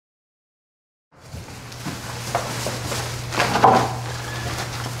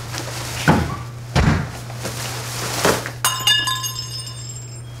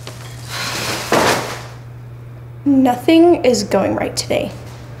Nothing is going right today.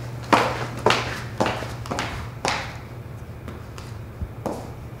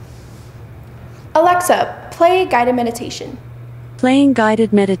 Alexa, play guided meditation. Playing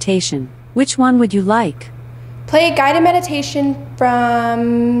guided meditation. Which one would you like? Play guided meditation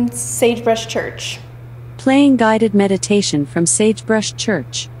from Sagebrush Church. Playing guided meditation from Sagebrush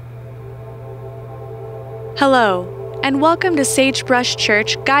Church. Hello, and welcome to Sagebrush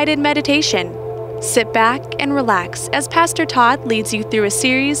Church Guided Meditation. Sit back and relax as Pastor Todd leads you through a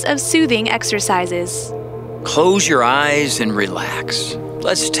series of soothing exercises. Close your eyes and relax.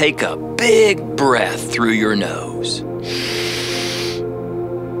 Let's take a big breath through your nose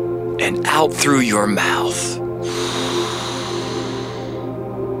and out through your mouth.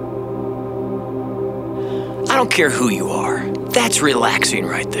 I don't care who you are. That's relaxing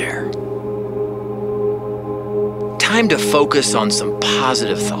right there. Time to focus on some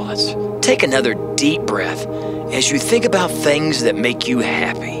positive thoughts. Take another deep breath as you think about things that make you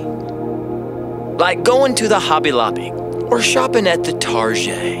happy. Like going to the Hobby Lobby or shopping at the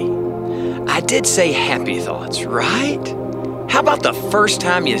Target. I did say happy thoughts, right? How about the first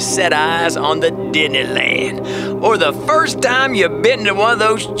time you set eyes on the Disneyland? Or the first time you bit into one of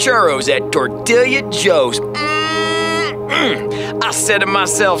those churros at Tortilla Joe's? I said to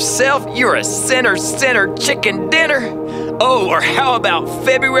myself, self, you're a center chicken dinner. Oh, or how about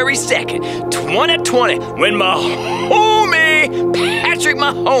February 2nd, 2020, when my homie Patrick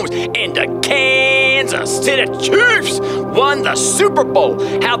Mahomes and the Kansas City Chiefs won the Super Bowl.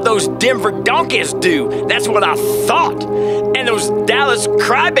 How'd those Denver Donkeys do? That's what I thought. And those Dallas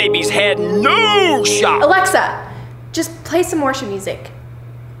Crybabies had no shot. Alexa, just play some worship music.